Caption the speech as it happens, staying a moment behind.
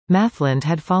Mathland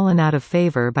had fallen out of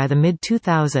favor by the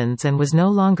mid-2000s and was no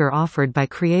longer offered by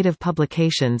Creative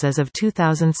Publications as of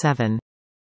 2007.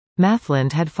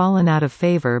 Mathland had fallen out of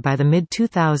favor by the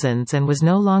mid-2000s and was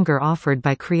no longer offered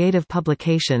by Creative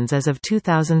Publications as of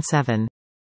 2007.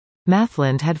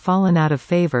 Mathland had fallen out of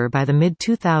favor by the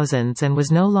mid-2000s and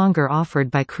was no longer offered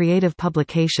by Creative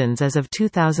Publications as of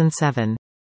 2007.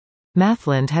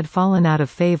 Mathland had fallen out of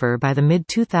favor by the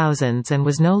mid-2000s and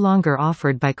was no longer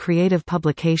offered by Creative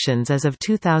Publications as of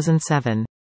 2007.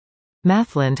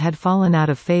 Mathland had fallen out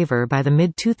of favor by the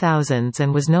mid-2000s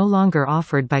and was no longer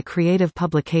offered by Creative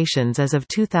Publications as of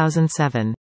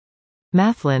 2007.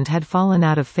 Mathland had fallen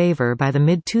out of favor by the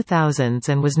mid-2000s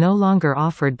and was no longer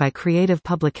offered by Creative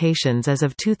Publications as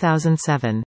of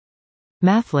 2007.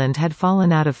 Mathland had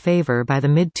fallen out of favor by the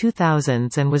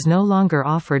mid-2000s and was no longer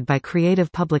offered by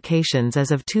Creative Publications as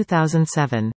of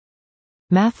 2007.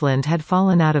 Mathland had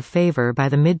fallen out of favor by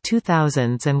the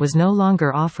mid-2000s and was no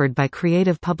longer offered by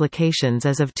Creative Publications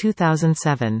as of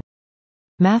 2007.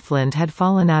 Mathland had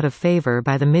fallen out of favor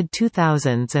by the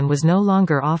mid-2000s and was no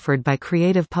longer offered by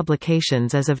Creative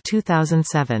Publications as of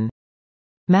 2007.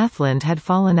 Mathland had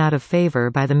fallen out of favor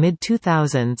by the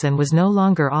mid-2000s and was no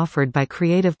longer offered by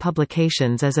Creative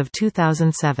Publications as of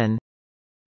 2007.